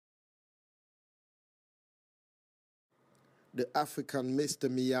the African Mr.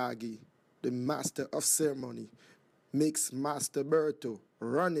 Miyagi, the master of ceremony, Mix Master Berto,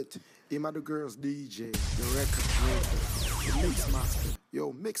 run it. Him are the girls DJ, the record breaker, the Mix Master.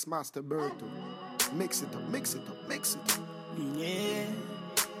 Yo, Mix Master Berto, mix it up, mix it up, mix it up. Yeah,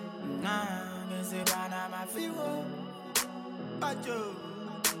 nah, me say bana ma fiwo, ajo,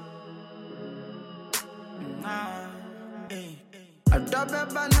 nah, eh. Adobe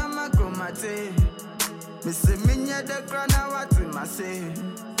bana ma kromate, me say minya de krana wati ma say,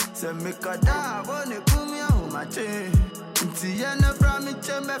 se me kada wone kumya humache, inti yene bra mi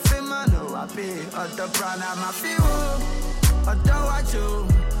chembe fema no wapi, odo brana ma fiwo, odo wacho.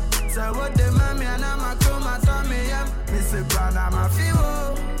 So what the mommy and I'm a come at me, yeah. Mr. Brana, my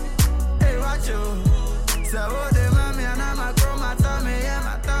fiwo. Hey, watch you. So what the mommy and I'm a come at me,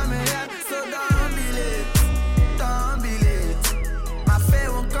 yeah. So don't be late. My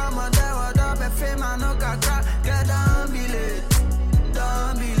fair won't come on there, what up, a fame, I know, kaka. Get don't be late.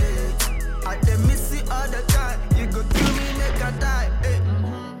 I dey miss it all the time. You go kill me, make a die. Hey.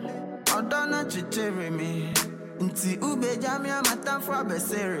 I don't know, chichiri me. Nti ube jamia matam for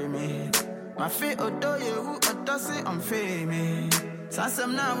besere me. My fe odo ye wu odo se unfe me.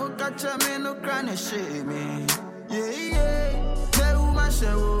 Sasem na wu catch me no crane shame me. Yeah, me wu ma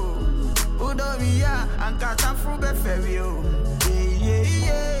shewo. Udo ya ankata fru be ferio.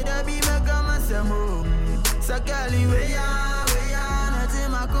 Yeah, da bi me kama semo. Sakali we ya na ti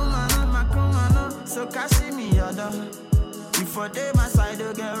makuma no. So kashi me yoda. Before they my side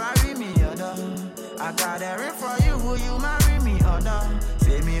they get marry me other. I got a ring for you, will you marry me other?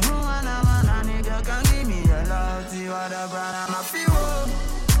 Say me who and a man a nigga can give me your love. See what the brand I'm a few.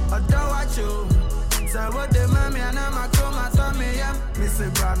 Other watch you. Say what the mommy and I'm a come at me, yeah. Mr.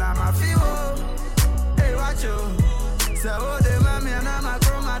 Brand I'm a few. Hey watch you. Say what the mommy and I'm a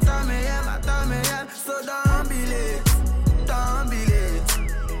come at me, yeah. So don't be late.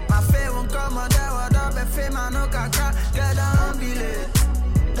 My fair won't come on there, what up, a fame, I know, kaka. Get don't be late.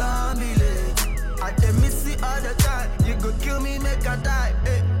 I dey miss it all the time. You go kill me, make a die.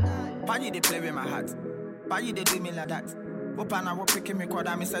 Hey. Why you dey play with my heart? Why you dey do me like that? Open and picking me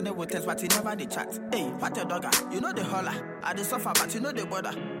quarter, me send it with test, but he never dey chat. Hey, what a dogger? You know the holler. I dey suffer, but you know the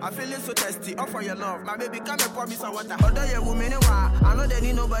bother. I'm feeling so thirsty, offer your love. My baby, come and pour me some water. Although you woman, I know they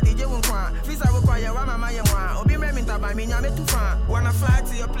need nobody, they won't want. Fees I require, why my man, Obi me minta by me, I'm too far. Wanna fly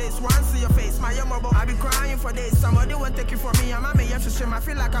to your place, once see your face, my young mobile. I be crying for days, somebody won't take you from me. I'm a man, I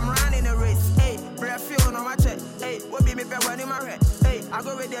feel like I'm running a race. Hey, breath feel no watch it. Hey, what be me better when in my head? Hey, I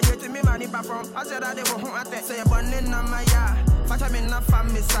go with the to me, money back from. I said that they were home at that. Say, you're born in my yard. Fata me na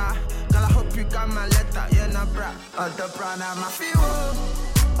family sir. Girl, I hope you got my letter. Yeah, na bra. Other brana my fiwo.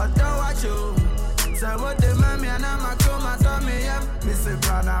 Other watch you. Say what the mommy and I'm a come at me, yeah. Mr.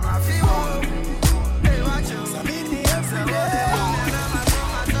 Brana my fiwo. Hey, watch you. Say what the mommy and I'm a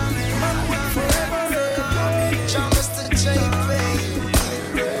come at me, yeah. Forever. John Mr. J, baby.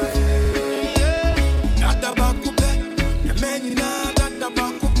 Not the bakupe. The man you know, not the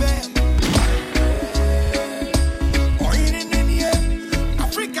bakupe.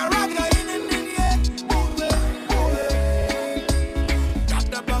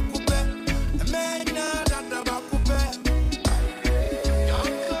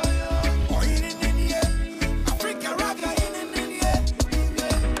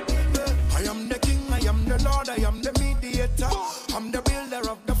 I'm the builder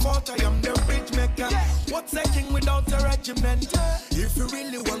of the fort, I am the bridge maker. What's a king without a regiment? If you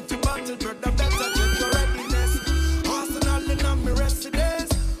really want to battle, brother, better check your readiness. Arsenal in my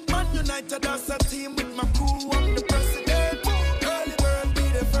residence. Man United as a team with my crew, I'm the president. Early bird be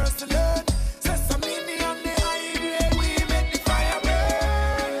the first to learn. Sesame on the high grade, we make the fire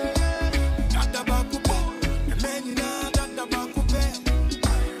burn. Dada Bakupe, the man you know, Dada Bakupe.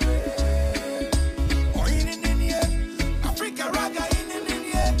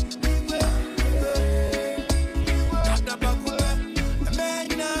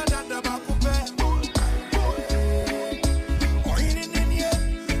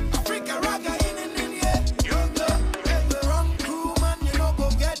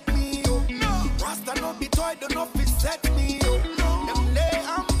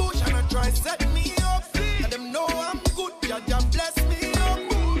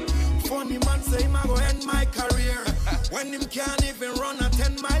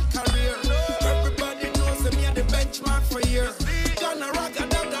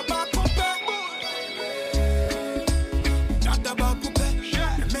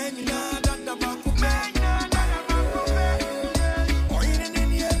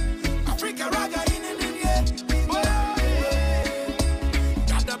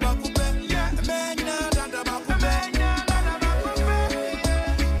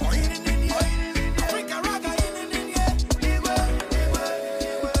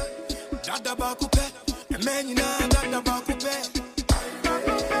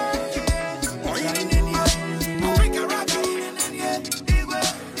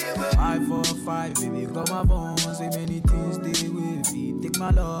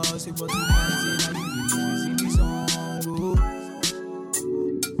 party, but tonight, say, now you give me sing this song, oh.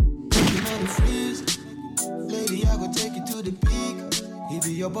 You know the freeze, lady, I go take you to the peak. If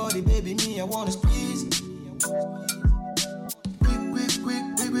you your body, baby, me, I wanna squeeze. Quick,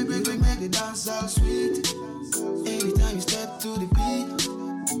 make the dance all sweet. Anytime you step to the beat,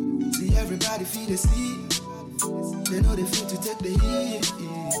 see everybody feel the sleep. They know they feel to take the heat.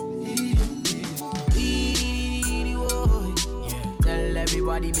 Tell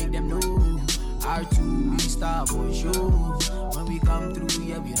everybody, make them know. R2, we star boy show. When we come through,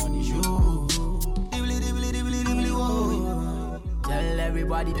 yeah, we on the show. Tell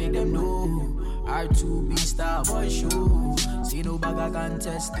everybody, make them know. R2B star boy show. See no bag can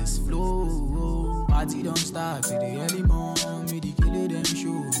test this flow. Party don't start till the early morning. Me the killer them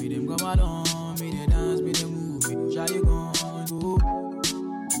show. Me them come along. Me they dance, me they move. Me the shy gon' go.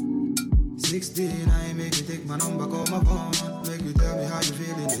 69, make you take my number, call my phone. Make you tell me how you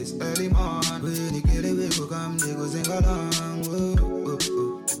feeling this early morning. When the killer will come, they go sing along. Oh, oh,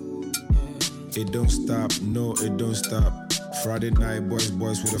 oh. It don't stop, no, it don't stop. Friday night, boys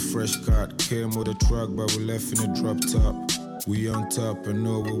with a fresh cut. Came with a truck, but we left in a drop top. We on top and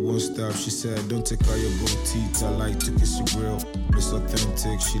no, we won't stop. She said, don't take out your gold teeth, I like to kiss your grill. It's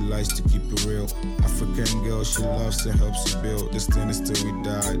authentic, she likes to keep it real. African girl, she loves and helps you build. This thing is till we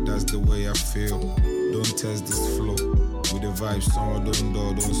die, that's the way I feel. Don't test this flow. With the vibe song, don't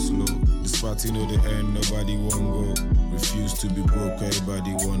slow. This party know the end, nobody won't go. Refuse to be broke,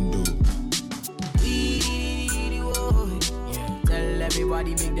 everybody won't do. Tell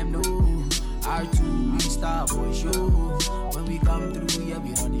everybody, make them know. R2, we star boy show. When we come through, yeah,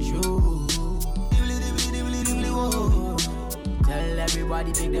 we on the show. Tell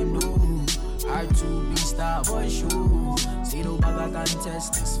everybody, make them know. R2, we star boy show. See no bag can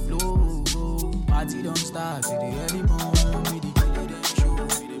test this flow. Party don't start till the early morning. We the killer them show.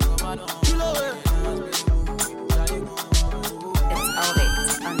 We the come along. It's all it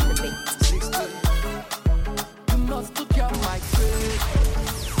on the beat. You must look your mic face.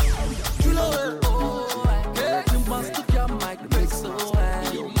 You must look your mic face.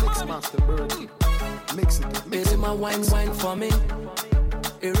 Yo, mix master Birdie. Mix it. It my wine for me.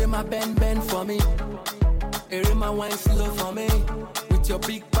 It my bend for me. It my wine slow for me. With your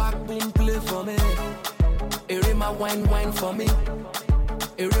big back boom play for me. It my wine for me.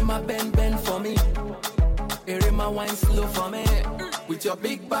 It my bend for me. It my wine slow for me. With your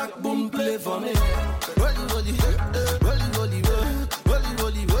big back boom play for me.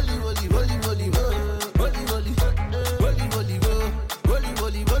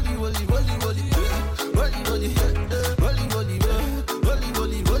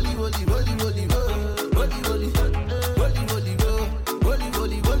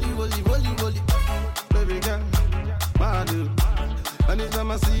 Rolly, baby girl, mad.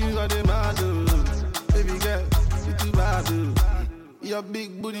 Anytime I see you, I dey mad. Baby girl, you too bad. Your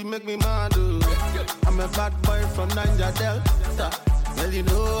big booty make me mad. I'm a bad boy from Niger Delta. Well, you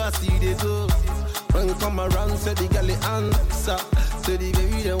know I see they go. When you come around, say the girl answer. Say the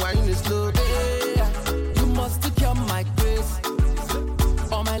baby, the wine is slow. Hey, you must look your mic grace.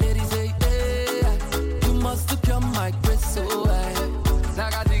 All my ladies say, hey, you must look your mic grace. So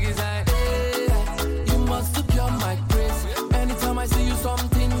like I think it's like, hey, you must look your mic grace. Anytime I see you,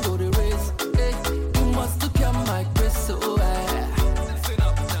 something go the race. Hey, you must look your mic grace. So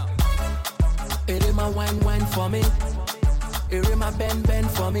it is my wine for me. It is my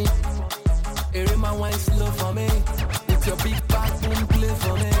bend for me. It is my wine slow for me. It's your big back boom play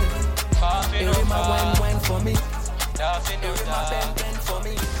for me. It is my wine for me. It is my bend for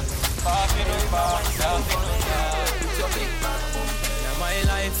me. It is my wine slow for me. It's your big back boom. Now my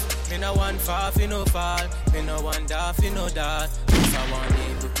life, me no want far, fi no fall. Me no want da, fi no da. If I want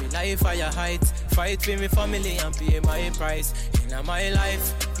to put me life higher heights. Fight for me family and pay my price. In my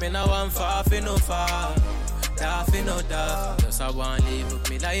life, me no want far, fi no fall. Da, fi no da. Just I want live with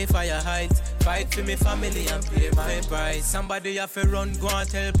me life higher heights. Fight for me family and pay my price. Somebody have to run, go and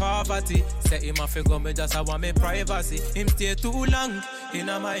tell poverty. Say him have to go, me just I want me privacy. Him stay too long in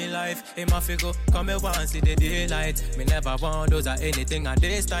my life. Him have to go, come me want see the daylight. Me never want those or anything at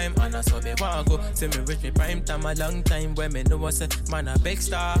this time. And I saw me want go. See me reach me prime time a long time. When me know what's man a big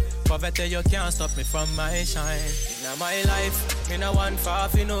star. Poverty you can't stop me from my shine. In my life, me no want far,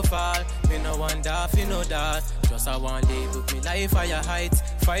 fi no fall. Me no want da, fi no da. Just I want live with me life higher heights.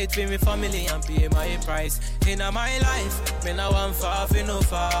 Fight for me family and pay my price. In my life, me no want far, fi no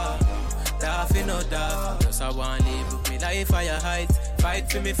fall. Da, fi no da. Just I want live with me life higher heights.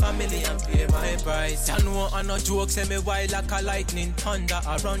 Fight for me family and pay my price. Ya know I no joke, say me wild like a lightning thunder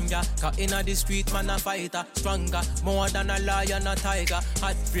around ya. Cause inna the street man a fighter, stronger, more than a lion a tiger.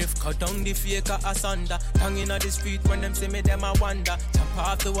 Hot brave, cut down the faker asunder. Tongue inna the street when them see me them a wonder. Chop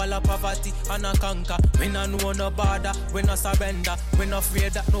off the wall of poverty and a conquer. We no know no border, we no surrender. We no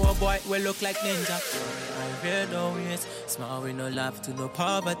afraid that no boy will look like ninja. I read always, small we no laugh to no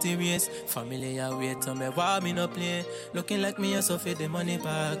poverty race. Family a wait to me why me no play. Looking like me a so for the money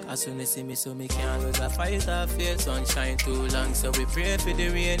back. As soon as see me so me can't lose a fight or fail. Sunshine too long so we pray for the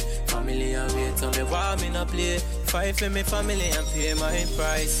rain. Family a wait to me why me no play. Fight for me family and pay my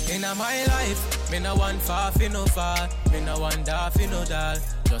price. In my life, me no want far fi no far. Me no want dark fi no doll.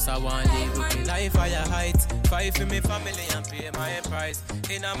 Just I want live with me life higher heights. Fight for me family and pay my price.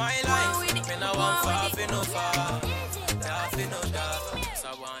 In my life, me no want far fi no far. Dark fi no doll. Just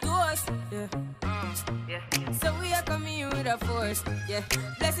I want yeah. So we are coming with a force, yeah.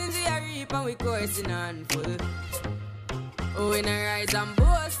 Blessings we are reap and we coursing on full. Oh, we not rise and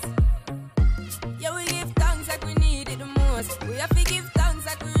boast. Yeah, we give thanks like we need it the most. We have to give thanks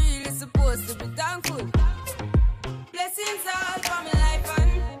like we really supposed to be thankful. Blessings all for my life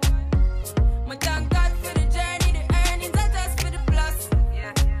and my thank God for the journey, the earnings are just for the plus.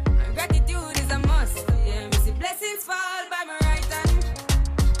 Yeah, and gratitude is a must. Yeah, we see blessings fall by my right hand.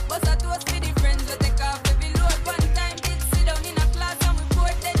 But I toast for the friends we take off every load. One time did sit down in a class and we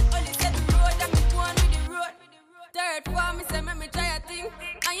bored. Then only said the road and me go on with the road. Third form, me say me try a thing.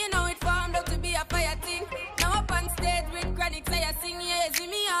 And you know it formed out to be a fire thing. Now up on stage with chronic say I sing. Yeah, see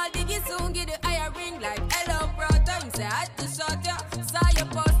me all diggy soon get the higher ring. Like hello brother, you say I had to shot ya. Saw your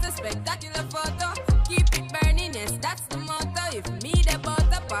poster, spectacular photo. Keep it burning, yes that's the motto. If me the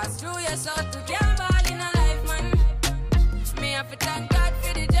butter pass through your shot to get all in a life man. Me have to thank God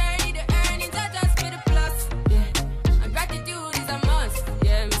for the journey, the earnings are just for the plus. Yeah, and gratitude is a must.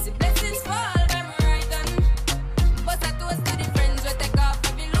 Yeah, me see blessings fall by my right hand. But I toast to the friends we take off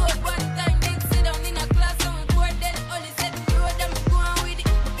every load. One time they sit down in a class and we bored. Then only said the road and we go on with it,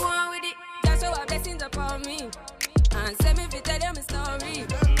 go on with it. That's how our blessings upon me. And send me to tell them a story.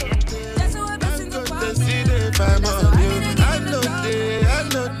 That's how our blessings upon me.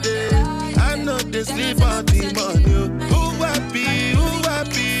 I know they sleep on the money. Who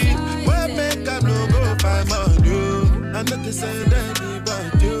happy? Where make I no go find money? I know they send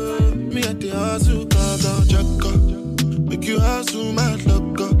anybody. Me at the hustle, cause I'm jacka. Make you hustle, my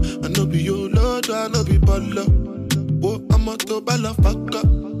locker. I know be your lord, I know be baller. Oh, I'm a to balafaka.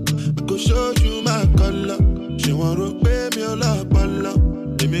 I go show you my color. She want to pay me a lot, baller.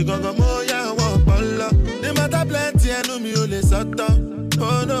 Let me go more, yeah, I want baller. They matter plenty, I know me only satan.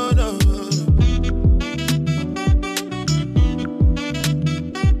 Oh no.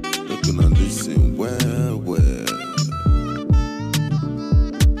 Looking and listen well.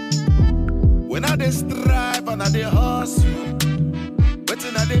 When I dey strive and I dey hustle,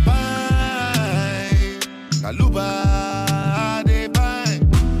 waiting I dey find Kaluba I dey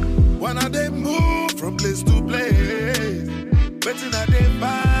find. When I dey move from place to place, waiting I dey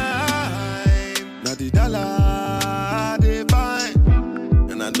find. Now the dollar I dey find.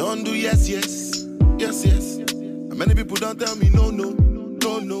 And I don't do yes. And many people don't tell me no.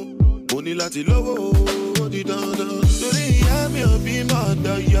 Money lati lowo, di don. Story I'm your be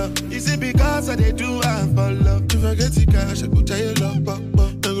mother, yeah. Is it because I dey do and for love? If I get the cash, I go tell you love, I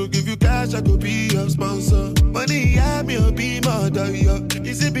go give you cash, I go be your sponsor. Money I'm your be mother, yeah.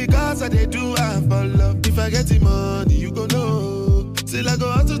 Is it because I dey do and for love? If I get the money, you go know. Still I go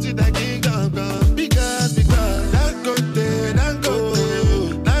out to that kingdom come. Because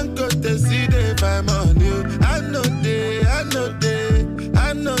Dangote, see they find money.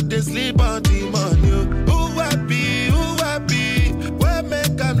 I know they sleep on the money. Who happy? Where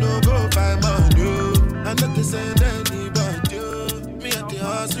make I no go find money? I know they send anybody. Me at the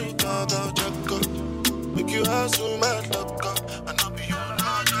hustle, cause I'm jacka. Make you hustle, my locker. I know be your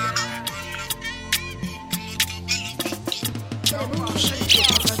lord,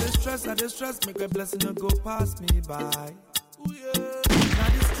 I dey stress, make a blessing no go pass me by. Ooh, yeah.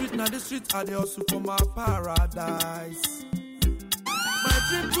 Now the street, I dey hustle for my paradise. My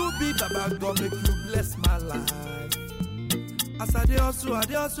dream to be Baba God, make you bless my life. As I dey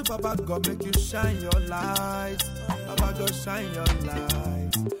hustle, Baba God, make you shine your light. Baba God, shine your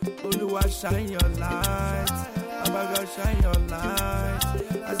light. Oluwa, shine your light. Baba God, shine your light.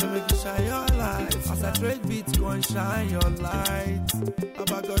 As I make you shine your light. As I trade beats, go and shine your light.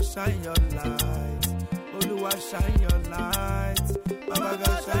 Baba God, shine your light. Oluwa, shine your light. Baba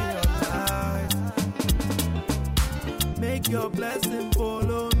God, shine your light. Make your blessing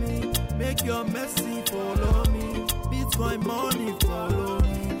follow me. Make your mercy follow me. Beat Bitcoin money follow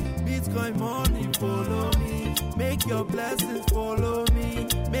me. Bitcoin money follow me. Make your blessings follow me.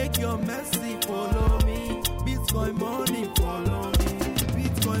 Make your mercy follow me. Bitcoin money follow me.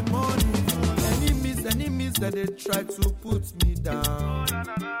 Bitcoin money follow me. Enemies that they try to put me down.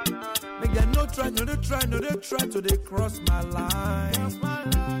 Make them no try to they cross my line.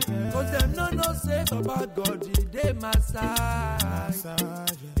 Cause them no safe about God, they my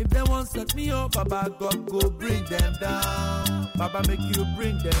side. If they won't set me up, Baba God go bring them down. Baba make you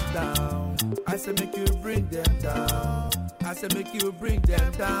bring them down. I say make you bring them down. I say make you bring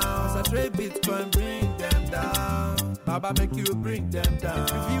them down. Saturate Bitcoin, bring them down. Baba make you bring them down.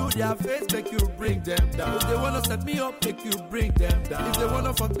 Review their face, make you bring them down. If they wanna set me up, make you bring them down. If they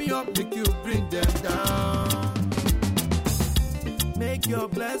wanna fuck me up, make you bring them down. Make your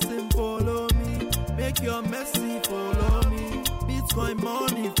blessing follow me. Make your mercy follow me. Bitcoin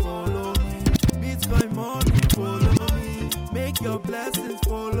money follow me. Bitcoin money follow me. Make your blessings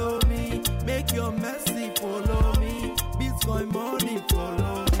follow me. Make your mercy follow me. Bitcoin money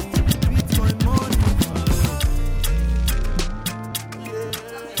follow me. Bitcoin money follow me.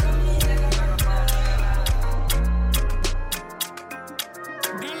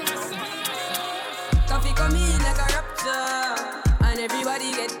 Coffee come in like a rapture, and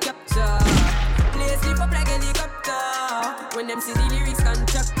everybody get captured. Play sleep up like helicopter, when them see the lyrics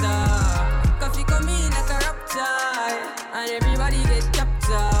constructor. Coffee come in like a rapture, and everybody get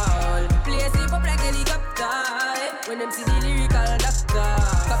captured. Play sleep up like helicopter, when them see the lyrical doctor.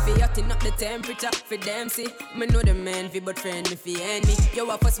 Coffee hotting up the temperature for them see. Me know the man fi but friend me fi enemy. Yo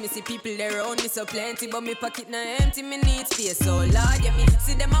I first me see people there around me so plenty, but me pocket na empty, me need space so large. Yeah me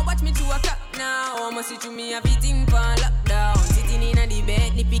see them a watch me to a clock now. Almost see through me everything pan lockdown. Sitting in a the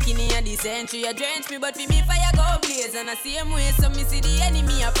bed, the bikini a the century. A drench me but fi me fire go blaze. And I see him way so me see the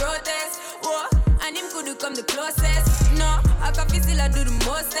enemy a protest. Whoa, and him could come the closest. No, I can feel still I do the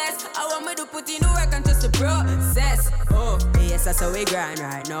mostest. I want me to put in the work and trust the process. Oh, yes, that's how we grind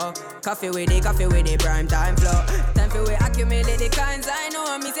right now. Coffee with the prime time flow. Time for we accumulate the kinds I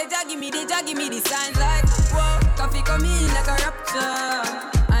know. Me say, give me the signs like, whoa. Coffee come in like a rapture,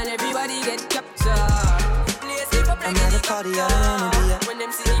 and everybody get captured. Play sleep up like I'm at a party, I don't wanna be at. When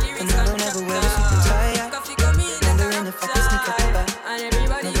them see the lyrics and I don't ever wear a suit and tie. Coffee come in like a rapture, and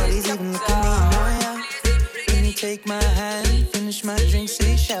everybody nobody's get even captured. looking me in my eye. When you take my hand, finish my drink,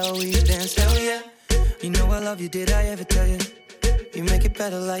 say, shall we dance? Hell yeah. You know I love you, did I ever tell you? You make it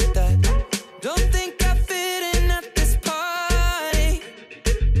better like that. Don't think I fit in at this party.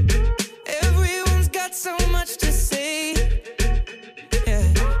 Everyone's got so much to say. Yeah,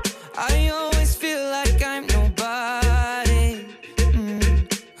 I always feel like I'm nobody.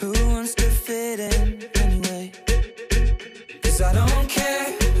 Who wants to fit in anyway? 'Cause I don't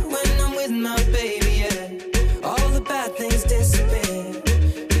care when I'm with my baby, yeah. All the bad things disappear.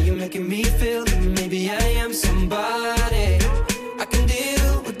 You're making me feel that maybe I am somebody. I can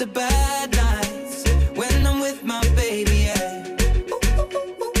deal with the bad nights when I'm with my baby, yeah.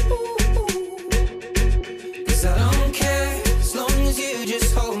 'Cause I don't care as long as you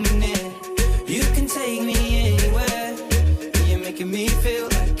just hold me near. You can take me anywhere. You're making me feel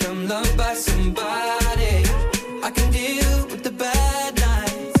like I'm loved by somebody. I can deal with the bad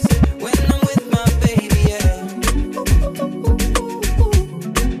nights when I'm with my baby, yeah.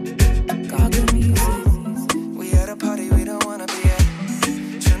 We at a party we don't wanna be at.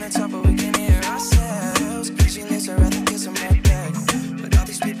 Trying to talk but we can hear ourselves. She lives her rather kiss them right back. But all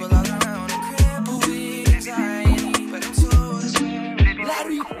these people all around are crippled with anxiety. But I'm told it's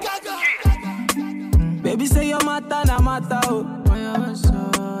Larry Gaga. Baby say your matter na matter oh.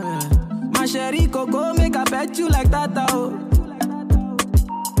 My sherry coco make I pet you like that oh.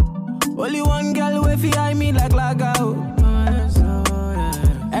 Only one girl way fi eye me like laga oh.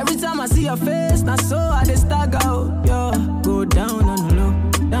 Every time I see your face, now so I dey stagger oh. Yo, go down on the low,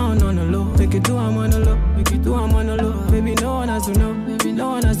 down on the low. Make it do I'm on the low, make it do I'm on the low. Baby no one has to know, baby no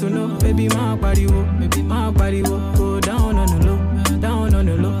one has to know. Baby my body wo, baby my body wo. Go down on the low, down on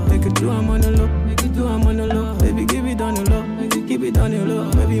the low. Make it do I'm on the low, make it do I'm on the low. Baby give it on the low, baby keep it on the low.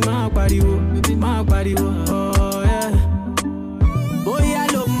 Baby my body wo, baby my body wo. Oh yeah. Boy I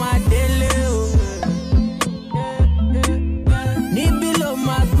love my daily oh. Nibilo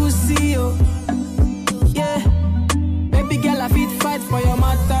my pussy oh. Yeah. Baby girl I fit fight for your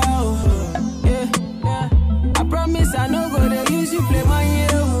matter oh. Yeah. I promise I no go to use you play my year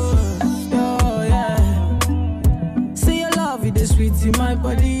oh. Yeah. Say your love it is sweet in my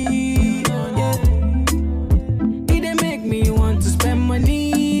body. Yeah. It dey make me want to spend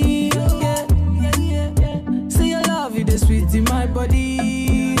money. Yeah. Say your love it is sweet in my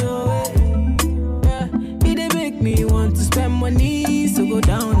body. Oh. Yeah. It dey make me want so go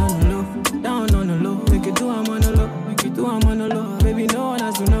down on the low, down on the low. Make it do I'm on the low, make it do I'm on the low. Baby, no one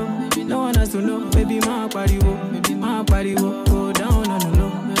has to know, no one has to know. Baby, my body wo, go down on the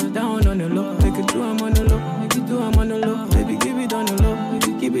low, down on the low. Make it do I'm on the low, make it do I'm on the low. Baby, keep it on the low,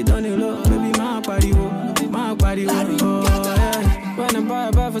 keep it on the low. Baby, my body wo, oh yeah. When I buy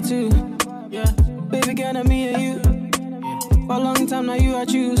a bar for two, yeah. Baby, can I me and you? For a long time now you I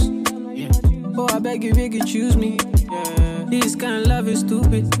choose. Oh, I beg you, choose me. This kind of love is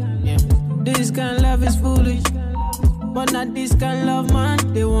stupid. This kind of love is foolish. But not this kind of love,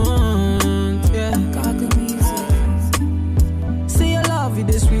 man, they want. Yeah. Say your love, it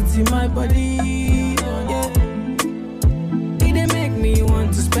is sweet in my body. Yeah. It they make me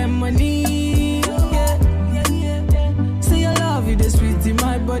want to spend money. Yeah. Say your love, it is sweet in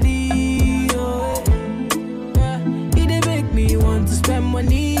my body. Oh, yeah. It they make me want to spend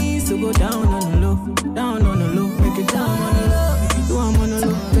money. So go down on the low, down on the low. Make it down on the low, make it do I'm on the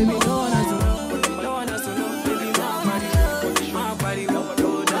low. Baby, no one has to know, no one has to know. Baby, my body will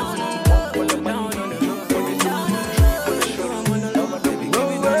go down on the low, down on the low. Make it down on the low, do I'm on the low. Baby, give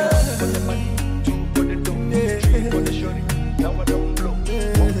me that. For the money, two for the dough, three for the shorty. Now I don't blow.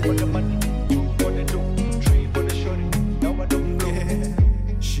 One for the money, two for the dough, three for the shorty. Now I don't blow.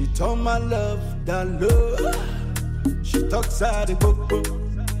 She told my love that love. She talks out the book.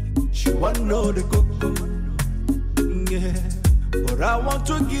 She want know the cocoa, yeah. But I want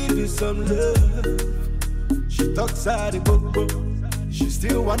to give you some love. She talks out the cocoa. She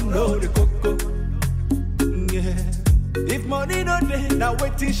still want know the cocoa, yeah. If money no day, now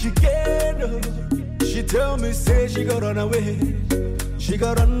wait till she get up. She tell me say she got run away. She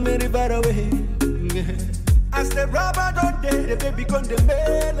got run very far away, yeah. As the rubber don't day, the baby gone the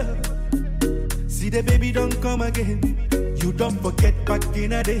mail. See the baby don't come again. You don't forget back in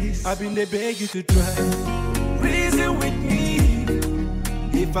the days. I've been there beg you to try. Reason with me.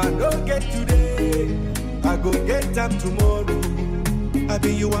 If I don't get today, I go get them tomorrow. I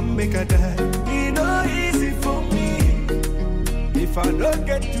be you and make a die. It no easy for me. If I don't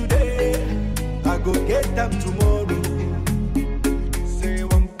get today, I go get them tomorrow. Say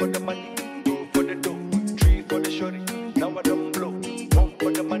one for the money, two for the dough, three for the shorty. Now I don't blow. One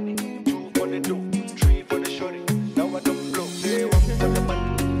for the money, two for the dough, three for the shorty. Now I don't blow. Say one for the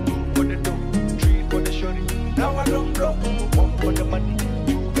money, two for the dough, three for the shorty. Now I don't blow. One for the money,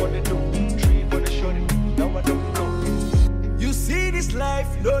 two for the dough, three for the shorty. Now I don't blow. You see this life,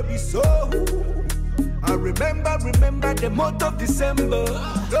 no be so. I remember the month of December.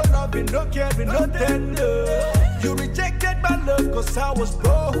 No loving, no caring, no tender. You rejected my love cause I was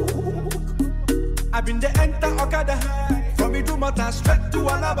broke. I've been the enter Okada high. From me to Mata straight to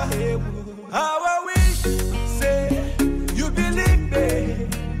Alaba. How I wish, say, you believe me.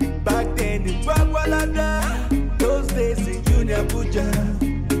 Back then in Bagwalada, those days in Junior Puja.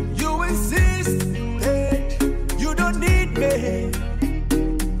 You insist, hey, you don't need me.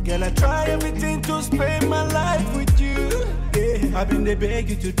 Girl, I try everything to spend my life with you. Yeah, I've been there beg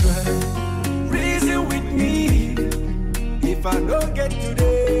you to try. Reason with me. If I don't get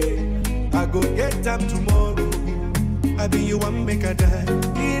today, I go get them tomorrow. I be you and make a die.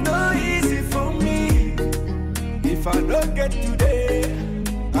 It no easy for me. If I don't get today,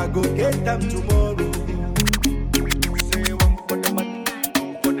 I go get them tomorrow. Say one for the money,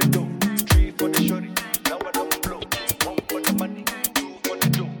 two for the dough, three for the shorty. Now I don't blow. One for the money, two for the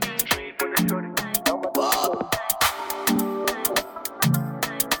dough, three for the shorty. Now I don't blow.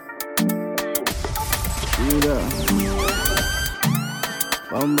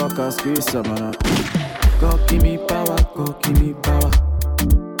 Bambaka squeeze man. God give me power, God give me power.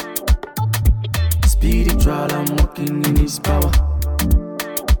 Spiritual, I'm walking in His power.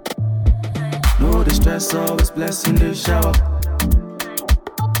 No distress, always blessing the shower.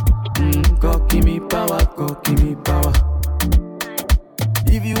 God give me power, God give me power.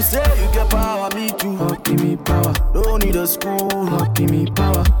 If you say you get power, me too. God give me power. Don't need a school, God give me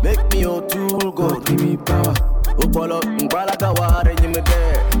power. Make me your tool, God give me power. Upolo, Mbalaka ware you me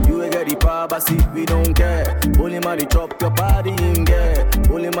there. You get the power, but see we don't care. Only money chop your body in there.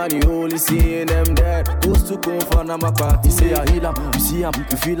 Only money only seeing them there. Goes to come for my party. Say I heal 'em, you see 'em,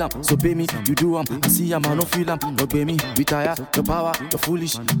 you feel 'em. So pay me, you do 'em. I see 'em, I don't feel 'em. Don't pay me, retire the power, the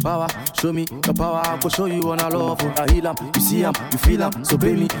foolish power. Show me the power, I go show you when I love. I heal 'em, you see 'em, you feel 'em. So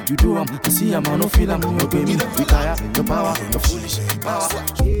pay me, you do 'em. I see 'em, I don't feel 'em. Don't pay me, retire the power, the foolish power.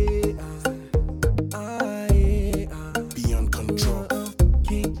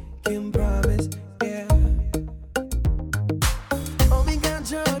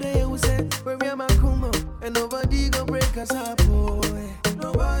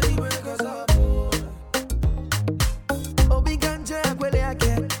 Nobody break us up, boy. Oh, we can check when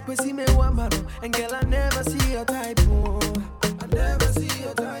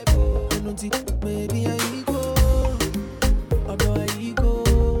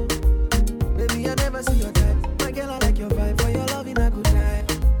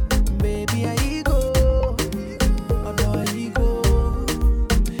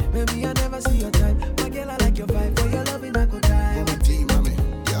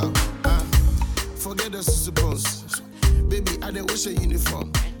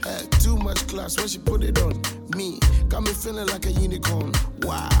Too much class when she put it on me. Got me feeling like a unicorn.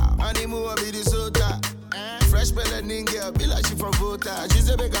 Wow. Animal will be the soda. Fresh melanin girl, be like she from Volta. She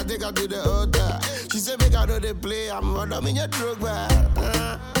said make I take her to the altar. She said make I know they play. I'm in your drug bag.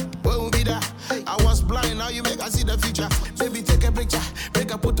 What will be that? I was blind, now you make I see the future. Baby, take a picture.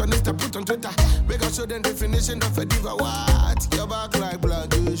 Make I put on Insta, put on Twitter. Make I show them definition of a diva. What? Your back like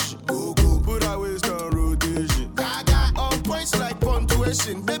Blankish. Go, go, put our waist on rotation. Gaga, on points like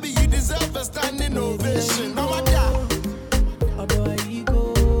punctuation. Baby, you deserve a standing ovation. No matter. Although I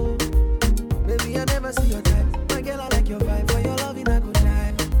go, baby, I never see your type. My girl, I like your vibe. For your love in a good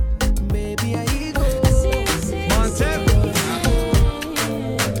time. Baby, I go. Montep.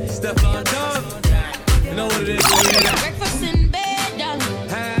 Step on top. You know what it is. Breakfast in bed, darling.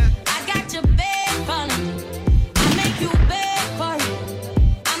 I got your bed falling. I make you bed for you.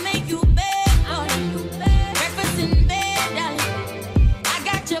 I make you bed for you. Breakfast in bed, darling. I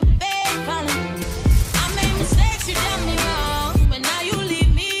got your bed falling. I made mistakes, you done me wrong, but now you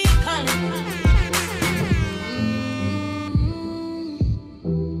leave me calling.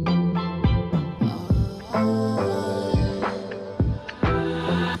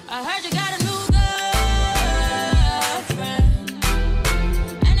 I heard you got a new girlfriend,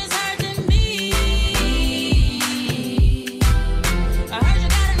 and it's hurting me. I heard you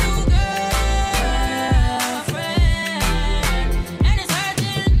got a new girlfriend, and it's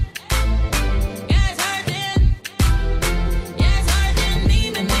hurting. Yeah, it's hurting. Yeah, it's hurting me.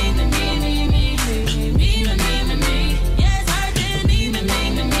 Yeah, it's hurting me.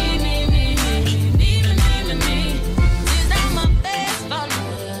 Since now my best falling,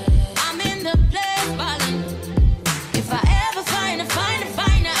 I'm in the place falling. If I ever find her,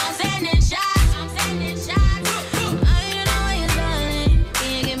 I'm sending shots. You know what you're darling. Can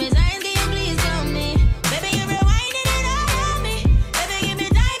you give me signs? Can you please tell me? Baby, you're rewinding it all on me. Baby, give me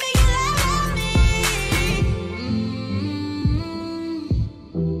time and you love me.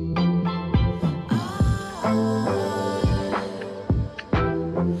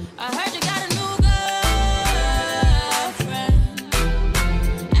 I heard you got a new girlfriend,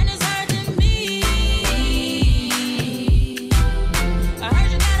 and it's hurting me. I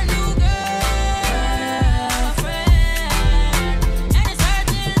heard you got a new girlfriend, and it's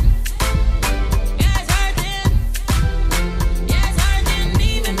hurting. Yeah, it's hurting. Yeah, it's hurting me.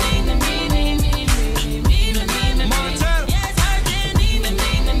 Yeah, it's hurting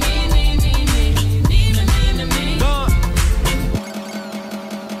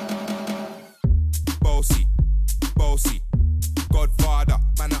Bossy, bossy, Godfather,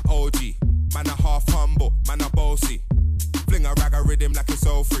 man a OG, man a half humble, man a bossy. Fling a rag a rhythm like it's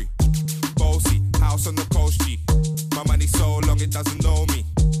all free. Bossy, house on the coast G. My money so long it doesn't know me.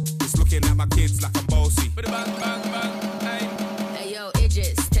 It's looking at my kids like I'm bossy. Hey yo,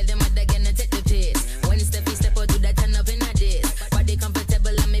 Idris, tell them what they're gonna take the piss. When Steffi step out, do that turn up in a diss. Body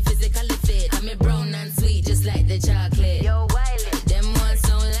comfortable, I'm a physically fit. I'm a brown and sweet, just like the chocolate. Yo, Wiley, them ones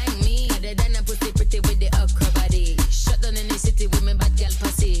sound like me. Other than a pussy pretty with the okra body. Shut down in the city with me bad girl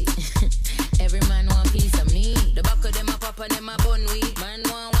pussy. Every man want piece of me. The back of them a pop and them a bun weed. Man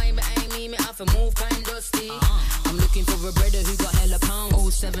want wine behind me have to move kind dusty. I'm looking for a brother who got hella pound.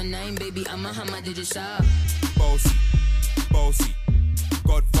 079, baby, I'm a hammer, did you shop? Bossy, bossy,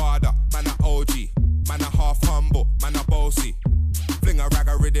 Godfather, man a OG, man a half humble, man a bossy. Fling a rag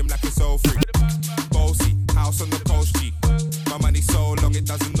a rhythm like it's all free. Bossy, house on the coast G. My money so long it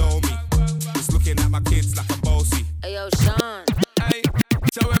doesn't know me. It's looking at my kids like I'm bossy. Hey yo, Sean. Hey,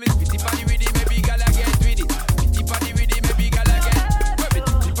 so when me spitty party with it, maybe gala get with it. Spitty party with it, maybe gala get. When me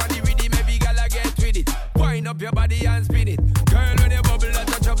spitty party with it, maybe gala get with it. Wind up your body and spin it. Girl, when you bubble,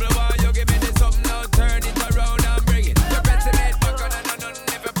 that's a trouble. Why you give me this something now? Turn it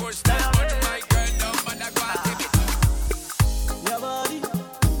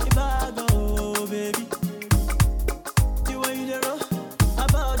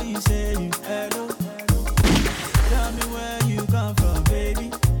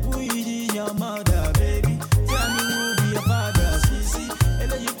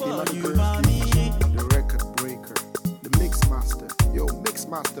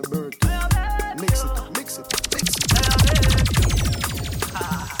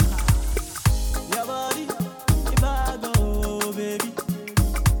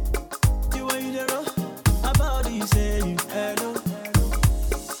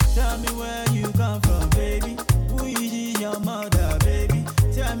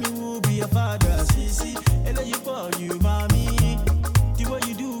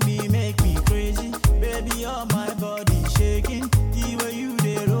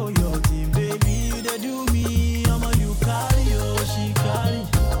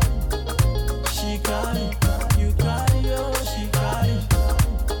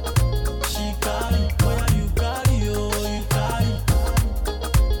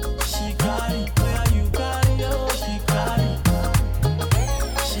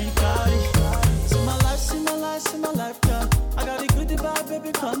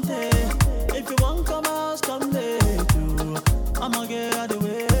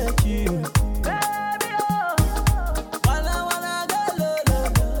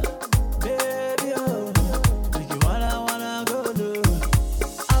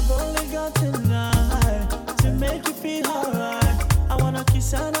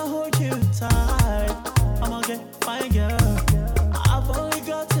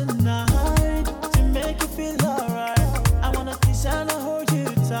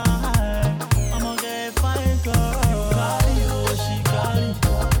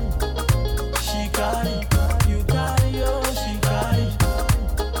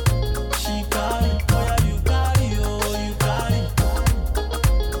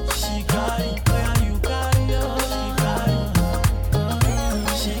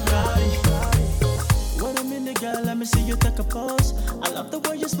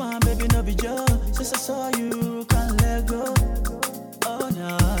one, baby, no be Joe. Since I saw you, can't let go. Oh,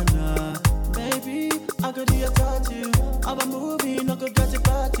 nah, baby, I could do your tattoo. I'm a movie, no go get it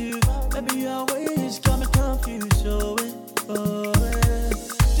back to you. Baby, you always got me confused, so it.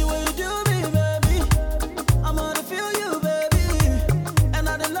 The way you do me, baby, I'm gonna feel you, baby. And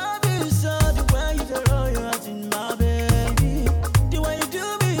I don't love you, so the way you throw your heart in my baby. The way you do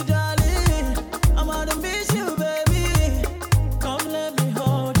me, darling, I'm gonna miss you, baby. Come let me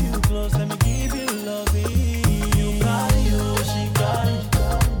hold you close, let me give you loving. You got it, oh, she got it.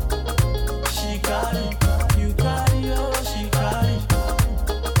 She got it. You got it, oh, she got it.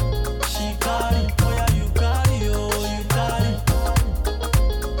 She got it. Oh, yeah, you got it, oh, you got it.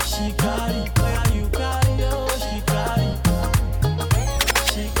 She got it. Oh, yeah, you got it, oh, she got it.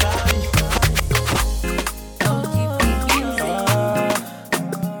 She got it.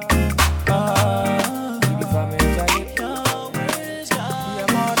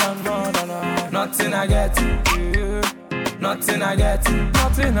 Nothing I get, nothing I get,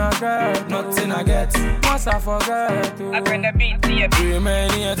 nothing I get, nothing I get. Once I forget, I bring the beat to you. Too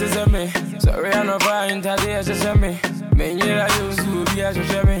many years to say me. Sorry, I'm not fine. Today, to say me. Many years I used to be a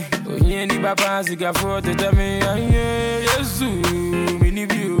show me. Oh, you ain't the papa, so you for to tell me. Yes, many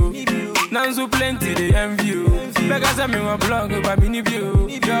view. Now so plenty they envy you. Because I'm in my blog about many view.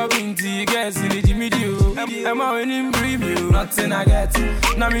 Your binty guess in the Jimmy Dew. I'm out in preview. Nothing I get.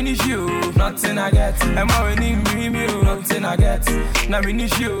 Now many show. Nothing I get. I'm out in preview. Nothing I get. Now many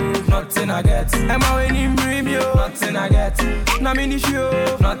show. Nothing I get. I'm out in preview. Nothing I get. Now many show.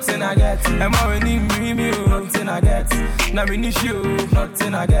 Nothing I get. I'm out in preview. Nothing I get. Now many show.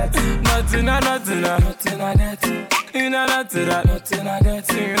 Nothing I get. Nothing I get. In a nothing I get. Nothing I get.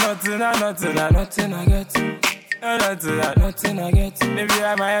 Nothing I get. Maybe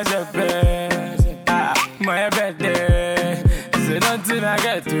I might have a bed. My bed there. Say nothing I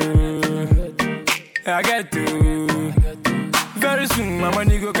get to. I get to. Very soon my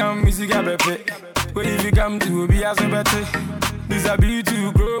money go come music a bepe. But if you come to be as a better. This a be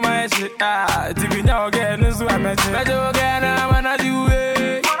to grow my shit. To be now again is what I met you. Better again I'm gonna do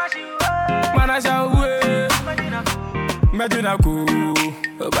it. Man I shall wait. Medina cool.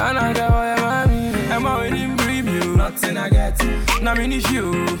 I'm out in preview. Nothing I get. Now many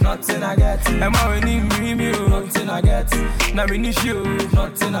show. Nothing I get. I'm out in preview. Nothing I get. Now many show.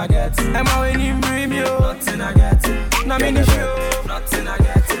 Nothing I get. I'm out in preview. Nothing I get. Now many show. Nothing I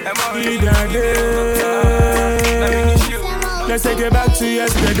get. I'm out in preview. Let's take it back to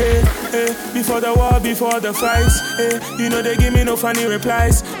yesterday. Before the war, before the fights. You know they give me no funny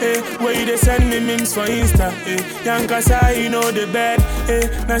replies. Where you they send me memes for Insta. Young Kasa, you know the bed.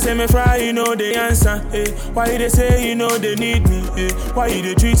 Now say me fry, you know the answer. Why you they say you know they need me? Why you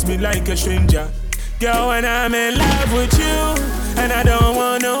they treat me like a stranger? Girl, when I'm in love with you, and I don't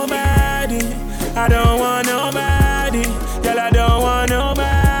want nobody. I don't want nobody. Girl, I don't want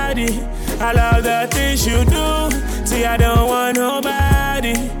nobody. I love the things you do. See, I don't want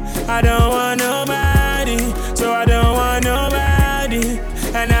nobody. I don't want nobody. So I don't want nobody.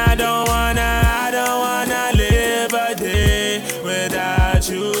 And I don't wanna live a day without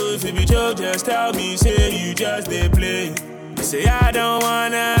you. If you be joke, just tell me, say you just they play. Say I don't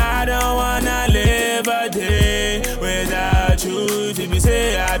wanna live a day without you. If you be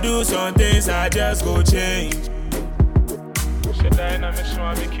say I do some things, I just go change. Say dynamics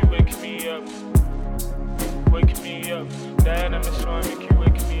wanna make you wake me up. Wake me up. Dynamics wanna make you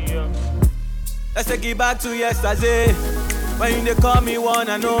wake me up. Let's take it back to yesterday. When you they call me one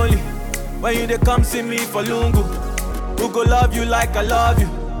and only. When you they come see me for Lungu. Who go love you like I love you?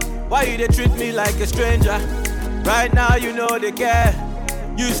 Why you they treat me like a stranger? Right now you know they care.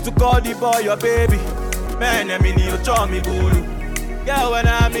 Used to call the boy your baby. Man, I mean you draw me boo. Girl, when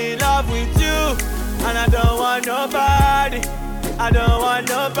I'm in love with you, and I don't want nobody. I don't want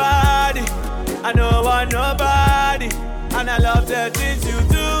nobody. I don't want nobody. And I love the things you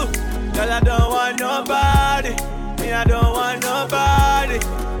do. Girl, I don't want nobody. Me, I don't want nobody.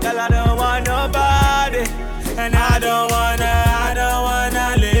 Girl, I don't want nobody. And I don't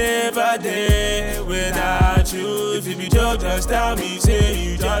wanna live a day without you. If you be joke, just tell me, say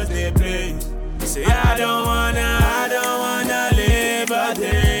you just they play. Say I don't wanna live a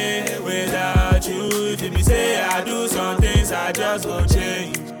day without you. If you be say I do some things, I just go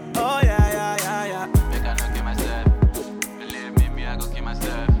change. Oh yeah. Make I not kill myself. Believe me, I go kill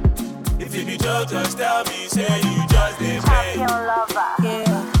myself. If you be joke, just tell me, say you just they play. I'm your lover.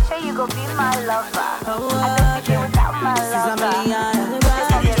 Yeah. Say you go be my lover. I don't think without my lover. If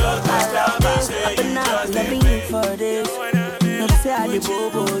you be joke, just tell me, say you just they play. For this, not say I did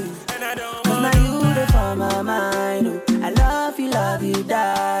bobo you. Cause now you dey for my mind. I love love you,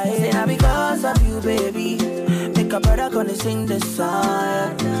 die. Say now because of you, baby. Make a brother gonna sing the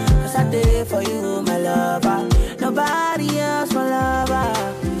song. Cause I did for you, my lover. Nobody else, my lover.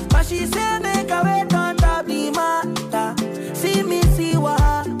 But she said make a wait on top the matter. See me, see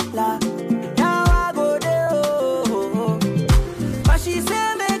wahala. Now I go there, oh. But she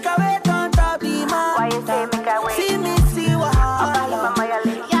said make a wait on top the matter. Why you say make a wait? See me, see wahala.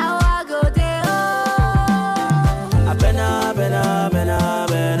 Now I go there, oh. I bena.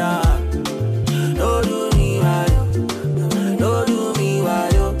 Don't do me why yo. Don't do me why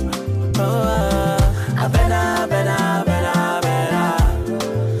yo. Oh, I bena.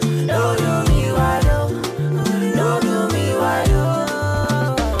 Don't do me why yo. Don't do me why yo.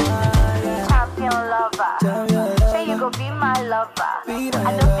 Champion lover. Say you go be my lover. I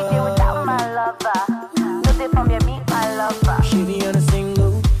don't be there without my lover. No day from your meet my lover. She be on a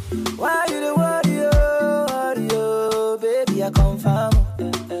single. Why you the warrior, baby? I confirm.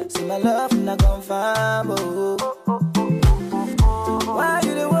 See my love and I confirm. Why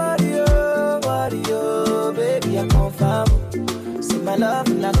you the warrior, baby? I confirm. See my love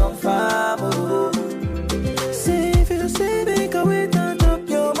and I confirm. See if you see me, go wait on top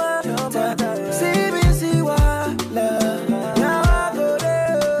your mind. See me, see why love. Now I go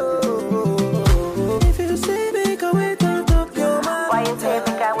there. If you see me, go wait on top your mind. Why you say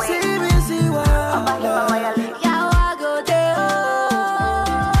make a wait? See me, see why love. Now I go there.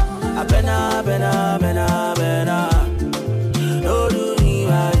 I bena. Don't do me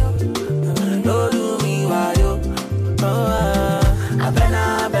why yo. Don't do me why yo. Oh, I bena.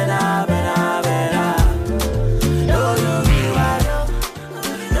 Don't do me why yo.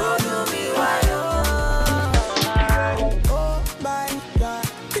 Don't do me why yo. Oh my God,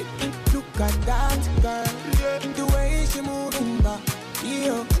 look at that girl. The way she moving back,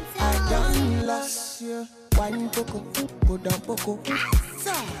 yo, I done lost you. Wine poco, go down poco.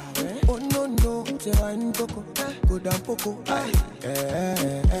 Oh no, say wine poco, go down poco.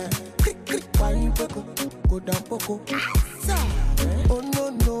 Wine poco, go down poco. Oh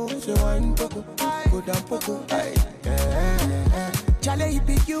no, say wine poco, go down poco. Charlie, it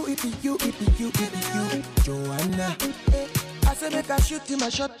be you, Joanna. I say make a shoot in my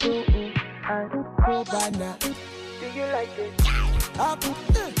shot, oh, banana. Do you like it? Up,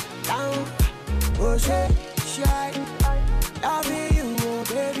 down, oh, shake, shine. Loving you, oh,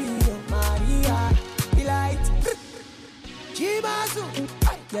 baby, oh, Maria. Delight, Chibasu.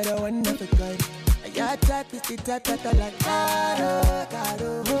 You're the one of a kind. Your type is the type that I like.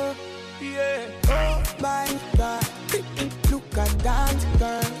 Caro, yeah. Oh my God, look at that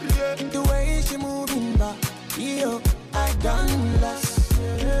girl. The way she moving back, yo, I done lost.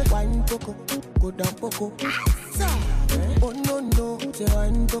 Wine poco, go down poco. Oh no, say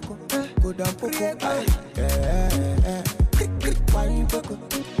wine poco, go down poco. Wine poco,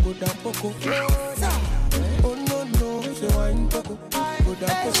 go down poco. Oh no, say wine poco, go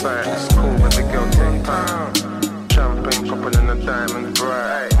down poco. It's cool, baby girl, take time. Champagne popping in the diamond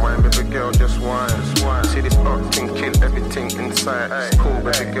bright. Wine, baby girl, just wine. See this up thing, kill everything inside. It's cool,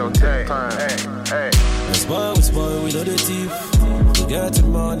 baby girl, take time. We spoil, we know the thief. We get the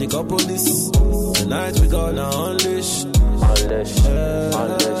money, got police. Tonight we gonna unleash.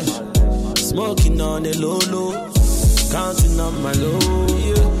 Smoking on the low. Counting on my low,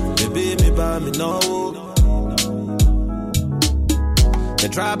 yeah. Baby, me buy me no. They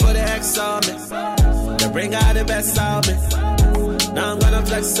try put the X on me. They bring out the best out me. Now I'm gonna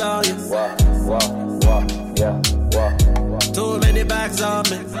flex on you. Too many bags on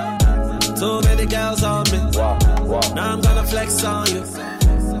me. Too many girls on me. Now I'm gonna flex on you.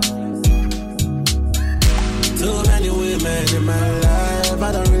 Too many women in my life.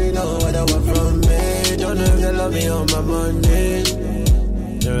 I don't really know what they want from me. Don't know if they love me on my money.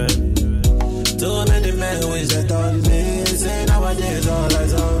 Yeah. Too many men wish that on me. Say nowadays all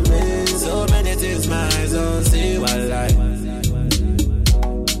eyes on me. So many things my eyes don't see. Why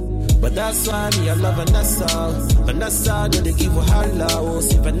but that's why me I love Vanessa. Vanessa, do they give her holla? Oh,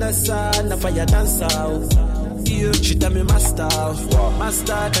 see Vanessa, na fire dancer. Yeah, she tell me master,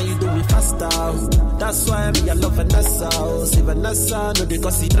 can you do me faster? That's why me I love Vanessa. Oh, see Vanessa, no they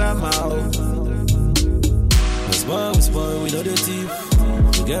cause the drama. We spoil, we know the thief.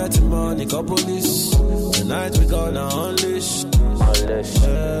 We get the money, got police. Tonight we gonna unleash.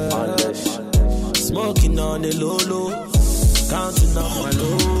 Smoking on the low. Counting on my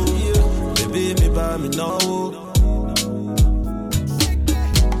low, yeah. Baby, me buy me no.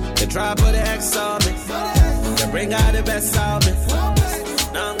 They try put the X on me. They bring out the best out me.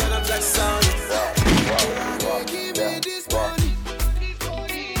 Now I'm gonna flex on you. Give me this money.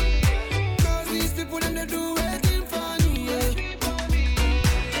 Cause these people them they do waiting for me, yeah.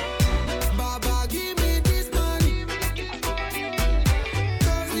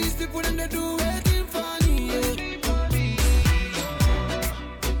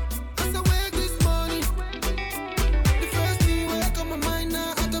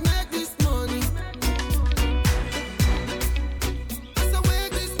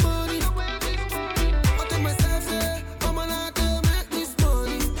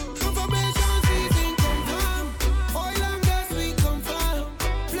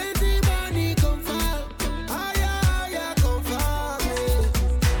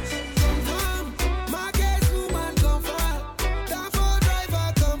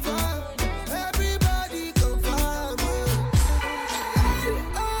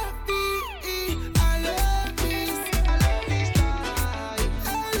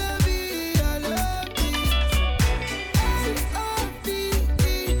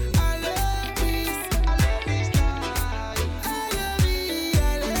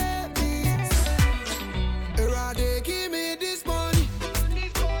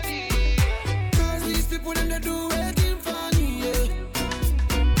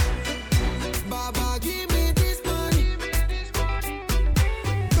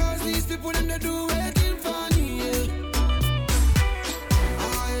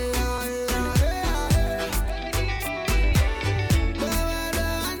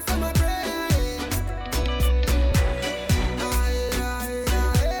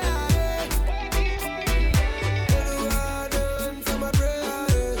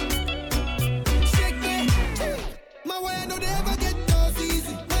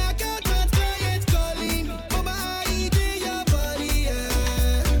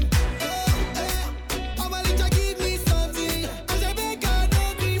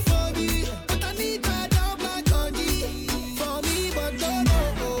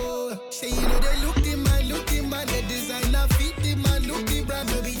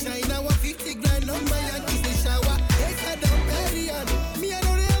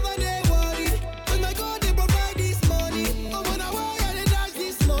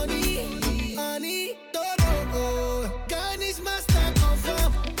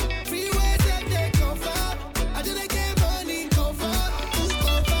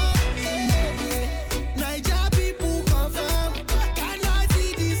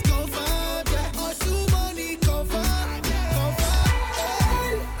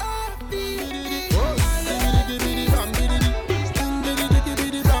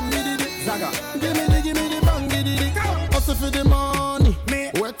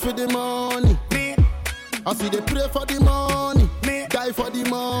 I see they pray for the money, die for the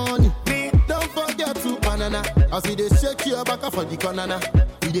money. Don't forget to banana. I see they shake your back for the banana.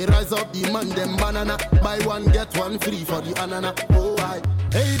 We they rise up the man them banana. Buy one get one free for the anana. Oh I,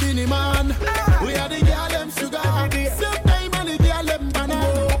 hey Binny man, we are the girl them sugar. Same time and the girl them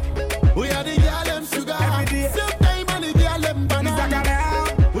banana. We are the girl them sugar. Same time and the girl them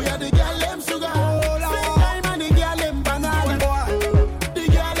banana. We are the girl them sugar. Same time and the girl them banana. The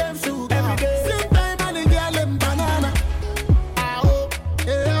girl them sugar. Same time and the girl them banana. Oh,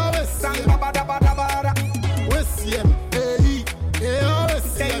 yeah, we see bada. We see him. Hey, yeah, we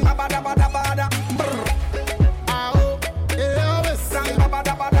see him. Bada. Oh, yeah, we see him.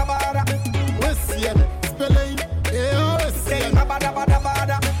 Bada. We see him. Spelling. Yeah, we see him.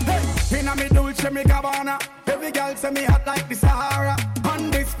 Bada. Hey, inna me Dolce me Gabbana. Every girl say me hot like the Sahara.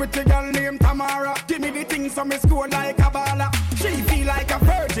 And this pretty girl named Tamara. Give me the things so me score like a baller. She feel like a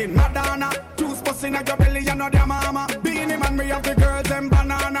virgin Madonna. Juice busting at your belly, you know their mama. Beanie man, me have the girls and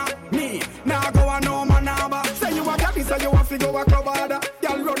banana. Me, now go a no manaba. Say you a gaddy, so you have to go a club harder.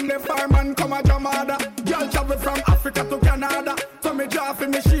 Y'all run the farm and come a jamada. Y'all travel from Africa to Canada. So me draw for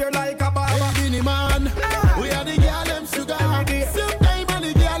me share like a baba. Hey, Beanie man, we are the girl them sugar. Same time and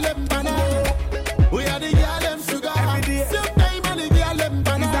the girl them banana. We are the girl them sugar. Same time and the girl them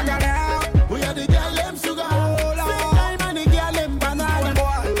banana. We are the girl them sugar. Same time and the girl them banana.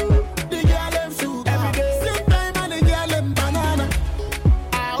 The girl them sugar. Same time and the girl them banana.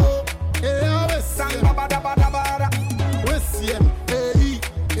 Oh, yeah, we see him. We see him. Hey,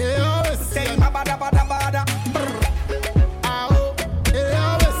 yeah, we see him. Bada. Oh,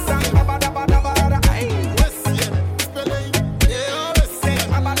 yeah, we see him. We see him. Spelling. Yeah, we see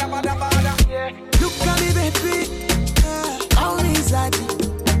him. Bada. Look at me, baby. How is that?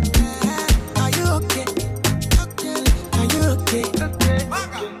 Are you okay? Are you okay?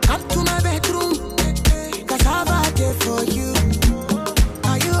 Come to my bedroom, 'cause I've a day for you.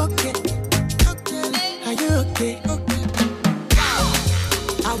 Are you okay? Are you okay?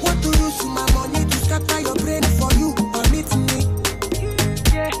 I want to use my money to scatter your brain for you. Permit me.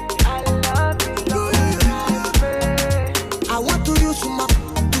 I love you. I want to use my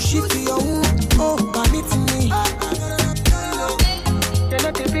to shift your womb. Oh, permit me. You're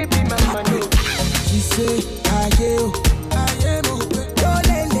not a baby, mama. She say, aye, go lele, go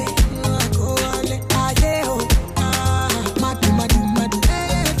ale, aye, madu,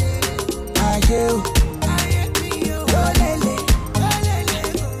 aye, go lele,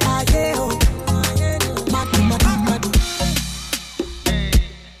 aye, madu.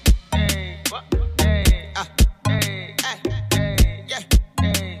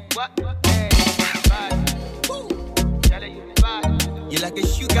 You like a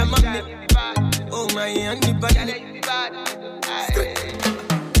sugar mommy. Oh my, and the body.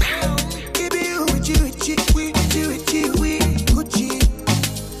 Give you Gucci.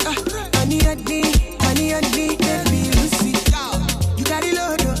 Honey, baby, Lucy. You got it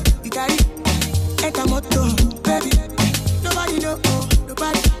low, you got it. Ekamoto, baby. Nobody know,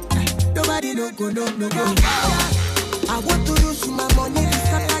 no. I want to use my money to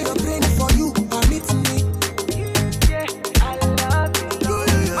scatter your brain for you. Permit me.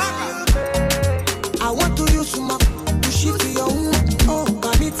 I want to use my to shift your womb. Oh,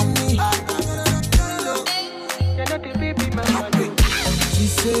 permit me. You're not a baby, mama. She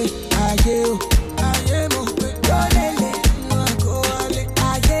say, aye, go lele, go ale,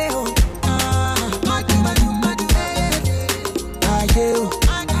 aye, madu, aye, go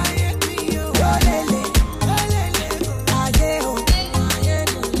lele, aye, madu.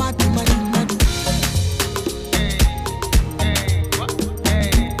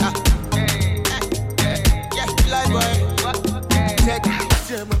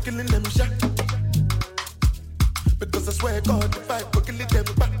 I'm killing them shot. Because I swear God, if I go killing them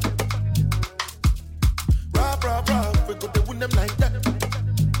back. Rah, we go to win them like that.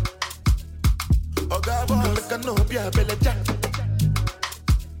 Oh God, make a no be a belly jack.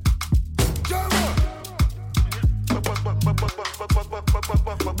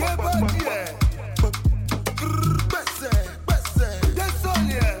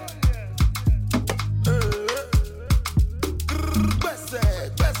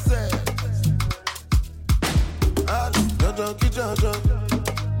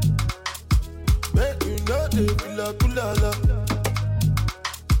 Make you know they feel like kulala.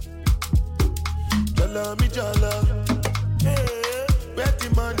 Jala mi jala. Where the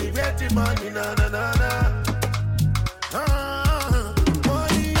money, na.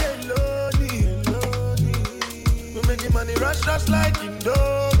 Money alone. We making money rush like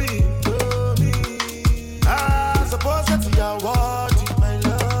Indomie. I suppose that's your word, my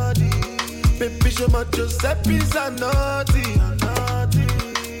lordy. Baby, Fisherman Giuseppe's a naughty.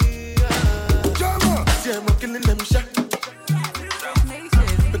 Jama, see I'm killing them shot.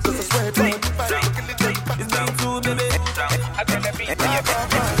 Because I swear to God, it's down to baby.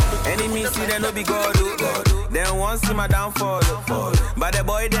 Enemies see them no be God. Then once see my downfall. But the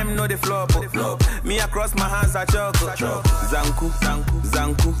boy them know the flop. Me across my hands I chuckle. Zanku, zanku,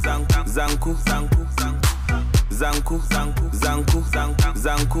 zanku, zanku, zanku, zanku, zanku, zanku, zanku,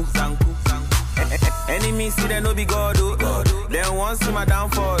 zanku, zanku. Enemies see them no be God. Then once see my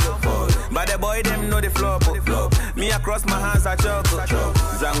downfall. But the boy them know the flop. Me across my hands I chuckle.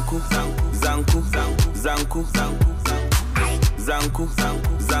 Zanku, zanku, zanku, zanku, zanku, zanku,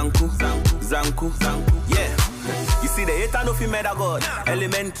 zanku, zanku, zanku. Yeah. You see the hater no fi murder God.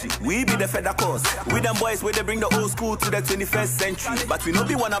 Elementary, we be the feather cause. We them boys where they bring the old school to the 21st century. But we no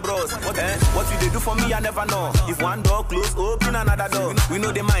be one bros. What you they do for me I never know. If one door close, open another door. We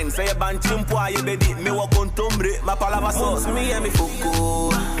know the mind. Say a band chimpo aye bedi. Me walk on tombre, my palava sauce. Me and me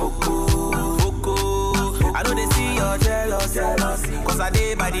foko. I know they see your jealousy. Cause I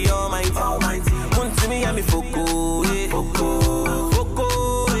did by the Almighty. Mun to me and me foko.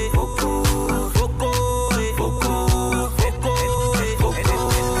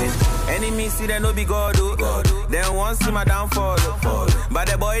 Enemies see them no be God. Then once see my downfall. But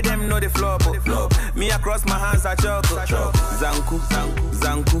the boy them know the flop. Me across my hands I chuckle. Zanku, zanku,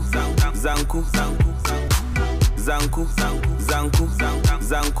 zanku, zanku, zanku,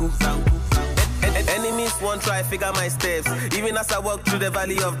 zanku, zanku. Enemies won't try figure my steps. Even as I walk through the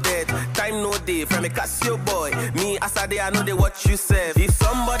valley of death. Time no day from a Casio boy. Me as I day I know they watch you serve. If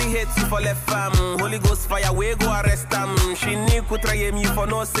somebody hates you for left fam, Holy Ghost fire we go arrest them. She knew could try me for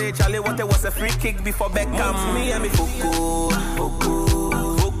no say. Charlie what it was a free kick before Beckham. Me and me foko.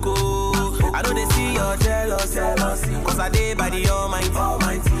 I know they see your jealousy. Cause I day by the Almighty.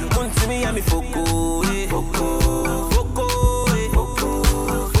 Mun to me and me foko.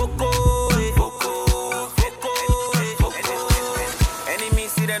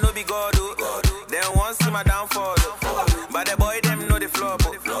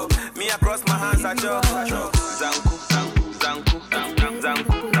 Zanku, zanku, zanku,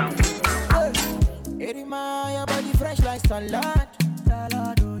 zanku. Erima, your body fresh like salad.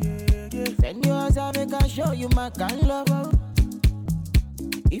 Send yours, I make I show you my kind love.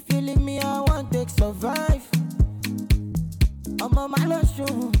 If you leave me, I want to survive. I'm on my last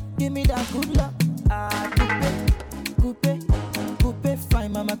show, give me that good luck. Coupe,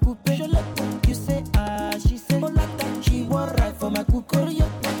 fine, mama, coupe. You say, she say, she want right for my coupe.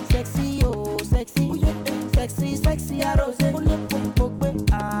 Sexy, oh, sexy, sexy, I rose.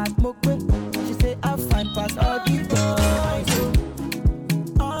 Mokwe, she say, I find past all the boys.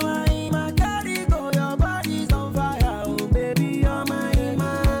 Oh my carry go, your body's on fire, oh baby, oh my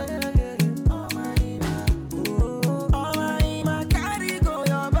carry go,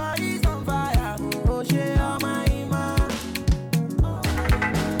 your body's on fire, oh she, oh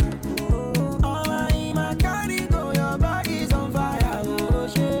my carry go, your body's on fire, oh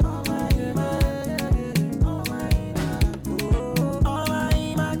she, oh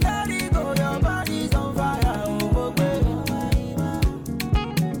my carry go, your body's on fire, oh baby.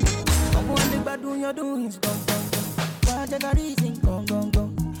 You're doing is gone. Why take a reason? Gone.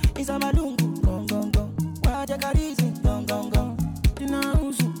 It's a malungu. Gone. Why take a reason? Gone.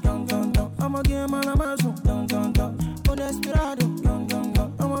 Dinausu. Gone. I'm a game on a maso. Gone. On Desperado.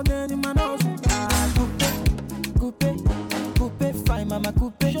 Gone. I'm a game in my nose. Coupe, fine, mama,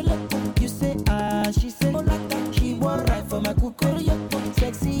 coupe. You say, she say, she want right for my coupe.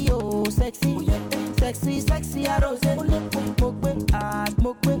 Sexy, oh, sexy, I rose.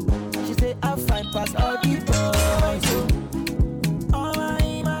 Mokwe. She say, I find past all the boys. Oh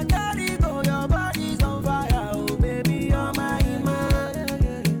my carry go, your body's on fire, oh baby, oh my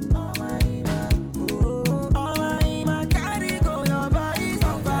carry go, your body's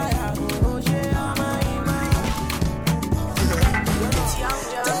on fire, oh she, oh my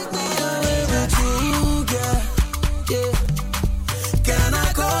take me away with you, yeah. Can I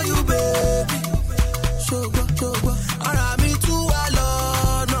call you baby? Sugar. Alright, me too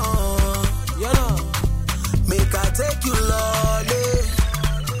alone, no. You know,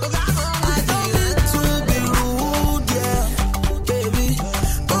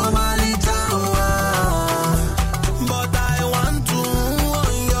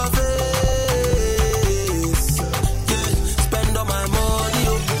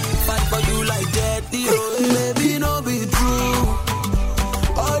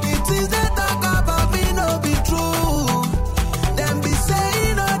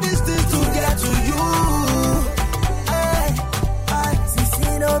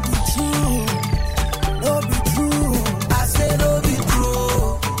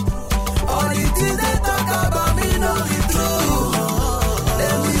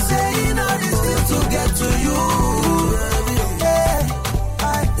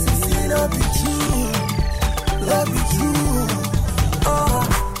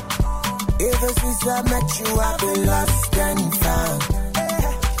 Ever since I met you, I've been lost and found.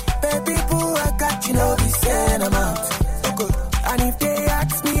 Baby boo, I got you, no be saying I'm out. And if they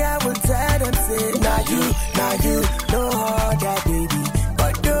ask me, I will tell them, say, nah you, no other baby.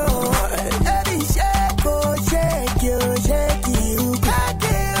 But no, baby, shake, oh, shake you,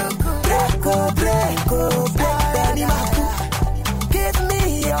 break, baby, give me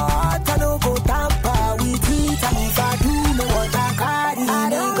your heart, I no go tamper with it. And if I do know what I carry, I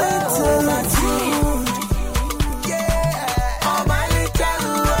don't go to my food. Yeah, all my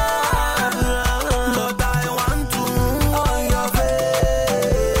little but I want to on your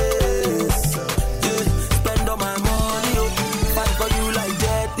face. Yeah, spend all my money, fight for you like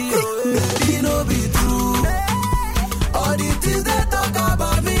that. It no be true. All the things they talk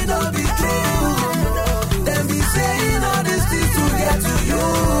about me no be true. Them be saying all these things to get to you.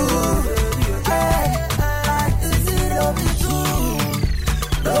 Hey, is it no be true?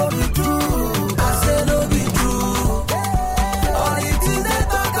 No be true. I say no be true. All the things they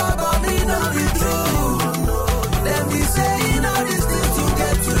talk about me no be true. Them be saying all these things to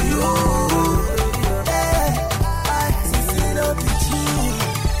get to you. Hey, is it no be true?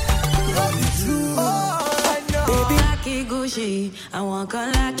 No be true. Oh, I know. Baby, lucky Gucci, I want a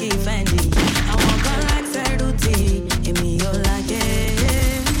lucky Fendi, I want a like Ceruti, give me your like it.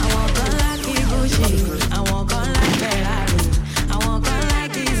 I want a lucky Gucci, I want a like Ferrari, I want a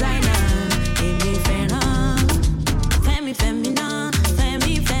like designer, give me Femi,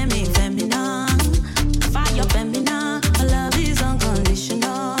 fire Femina, her love is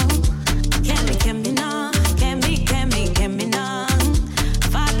unconditional. Kemi,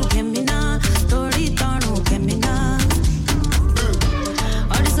 Fadu Kemina, Tori Tonu Kemina.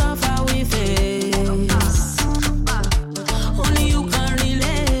 All this suffer we face, only you can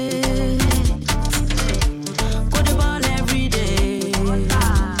relate. Go the ball every day.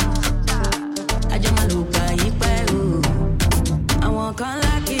 I just want to look at you. I want a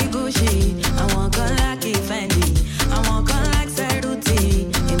lucky Gucci, I want a lucky Fendi, I want a like Ceruti,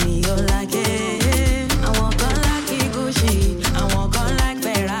 give me your like it. I want a lucky Gucci, I want a like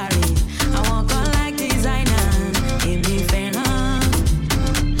Ferrari, I want a like designer, give me Fena.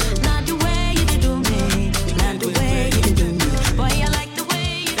 Not the way you do me, not the way you do me. Boy, I like the way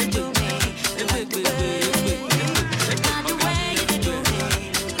you do me. Not the way you do me,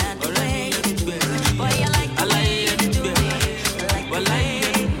 not the way you do me. Boy, I like the way you do me.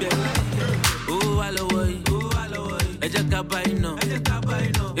 Oh, I love you. I just got by no.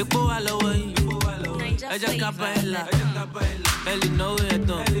 Epo I love you. I just got by la. Ellie know it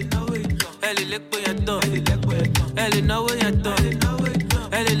done. Ellie look for your done. Ellie know it done.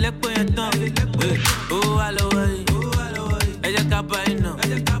 Ellie look for your done. Oh, I love you. I just got by no.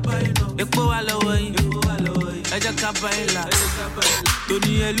 Epo I love you. I just got by la.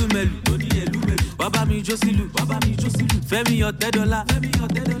 Tony Elumelu. Baba mi Josilu. Femi your $10.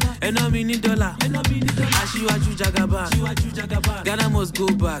 Eno mi ni dollar. Ashiwaju Jagaba. Ghana must go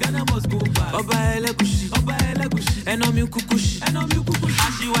back. Oba Elegushi. Eno mi kukushi.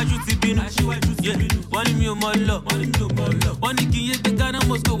 Ashiwaju ti binu. Wọ́n ní mi ò mọ̀ lọ. Wọ́n ní kí n yé gbé Ghana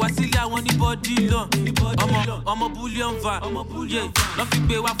must go wá sílé àwọn ní bọ́dí lọ. Ọmọ bullion van. Lọ́ fi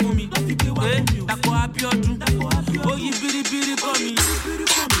gbé wá fún mi. Dàpọ̀ Abíọ́dún. Ó yí biribiri kọ́ mi.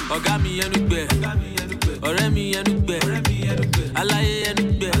 Ọ̀gá mi ẹnu gbẹ. Ọ̀rẹ́ mi ẹnu gbẹ. Aláyé ẹnu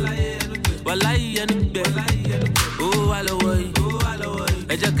gbẹ. Wàláyé ẹnu gbẹ. Ó wà lọ́wọ́ yìí.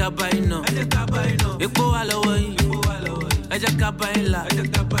 Ẹ jẹ́ ká bá iná. Epo wà lọ́wọ́ yìí. Ẹ jẹ́ ká bá ilà.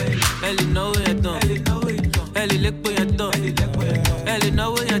 Ẹ lè náwó yẹn tán. Ẹ lè lépo yẹn tán. Ẹ lè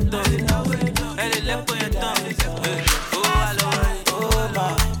náwó yẹn tán. Ẹ lè lépo yẹn tán. Ó wà lọ́wọ́ yìí.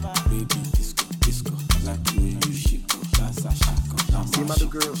 Baby, disco, like the way you shake up, that's a shake up. See my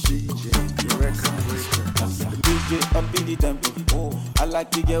girl DJ, the record breaker. DJ up in the tempo. I like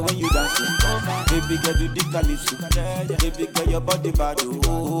the girl when you dance. Baby girl do the calypso. Baby girl your body bad.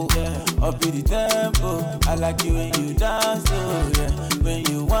 Oh yeah. Up in the tempo. I like you when you dance. Oh yeah. When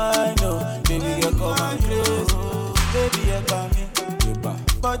you whine. Oh baby girl come and close. Baby you come in.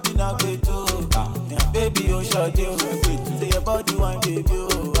 Body now go to. Baby you short you. Say your body one baby. Oh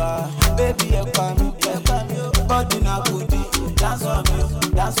baby you come in. Body now go to. Dance for me.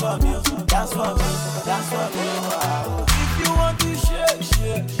 Dance for me. Dance for me. Dance for me. If you want to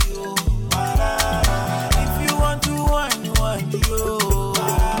shake you. If you want to whine you.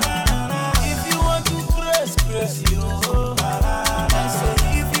 If you want to press you. I say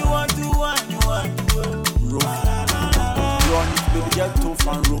if you want to whine you. Run, baby girl, tough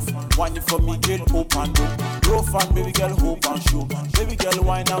and rough. Whine it for me, girl, open up. Rough and baby girl, hope and show. Baby girl,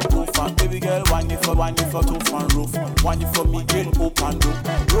 whine and tough and baby girl, whine it for tough and rough. Whine it for me, girl, open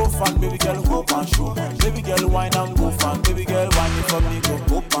up. Rough on, baby girl, hope and show. Baby girl, wine and go fun. Baby girl, wine it for me,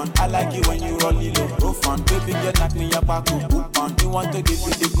 go open. I like it when you roll it low, go fun. Baby girl, knock me up, back up, open. You want to give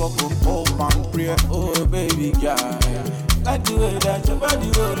me the cocoa, open, pray, oh baby girl. Like the way that your body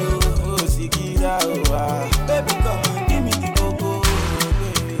roll, oh, Sikira, oh, baby, come and give me the cocoa,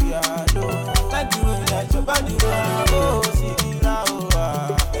 baby, girl, oh. Like the way that your body roll, oh, Sikira, oh,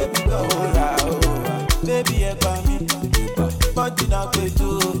 baby, go, oh, baby, yeah, come body not pay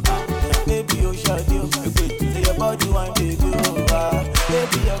too, baby, you shut you, your body wine, baby,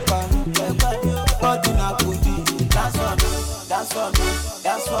 baby, you're coming, body not good, that's for me, that's for me,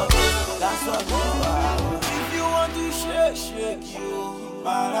 that's for me, that's for me. If you want to shake, shake you,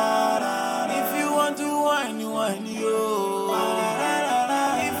 if you want to whine, whine you,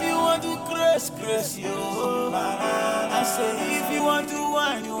 if you want to crash, crash you, I say if you want to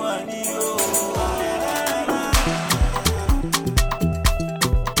whine, whine you.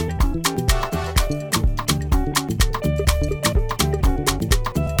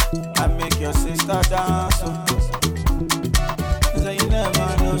 Your sister dance, say you never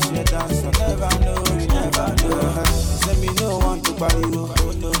know she dance, never know, you never know. Say me no want to party,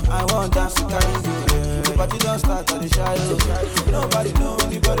 oh no, I want dance to carry you. The party don't start at the shadow, nobody know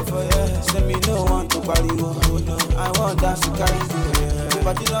anybody for you. Say me no want to party, oh no, I want dance to carry you. The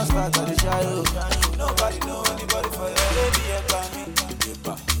party don't start at the shadow, nobody know anybody for you. Baby, you got me,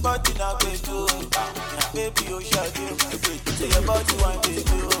 body not pay too, baby, you shall do. Say your body want to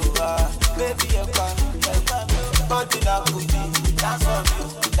do. Baby, you're coming, body not good. That's for me,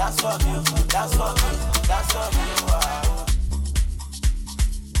 that's for me, that's for me, that's for me.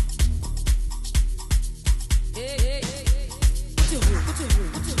 Hey, hey, hey. Put your room, put your room,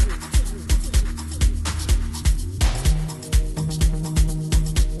 put your room, put your room, put your room.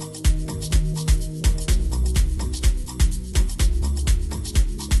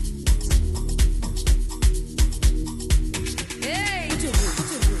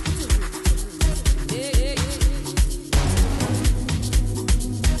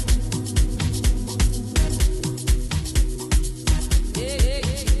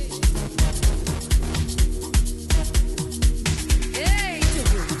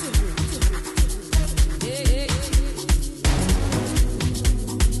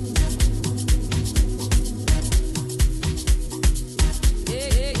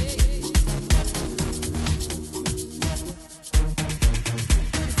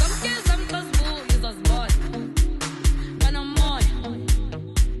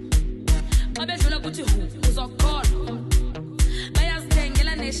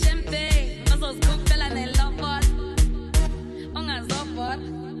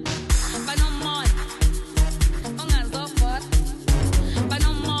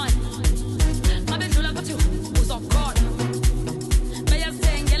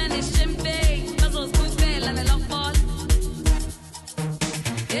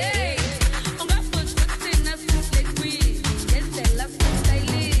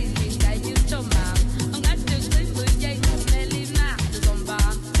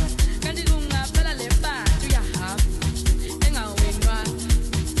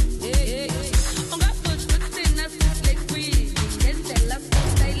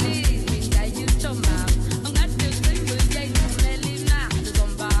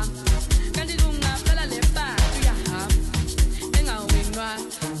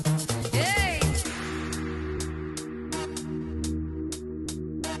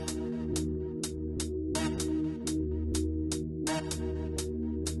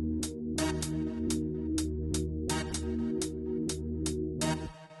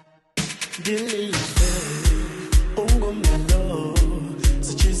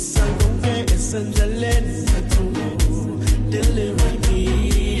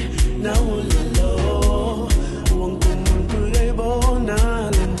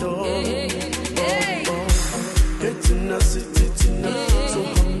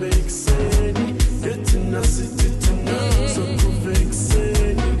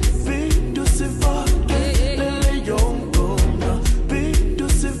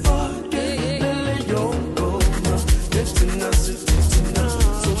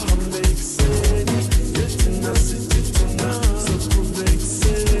 So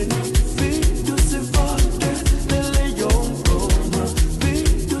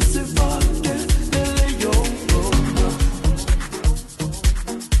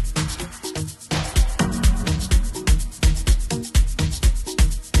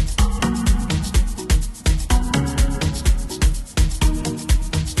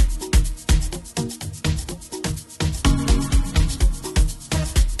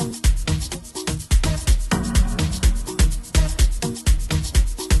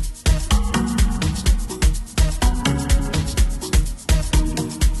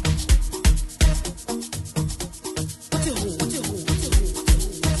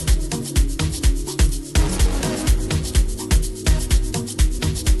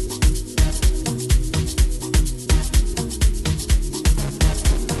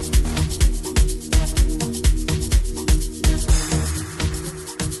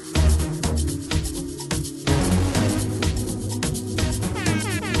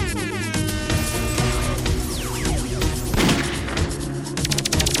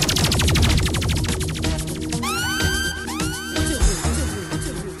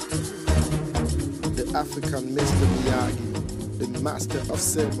African Mr. Miyagi, the master of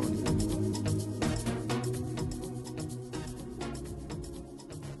ceremony,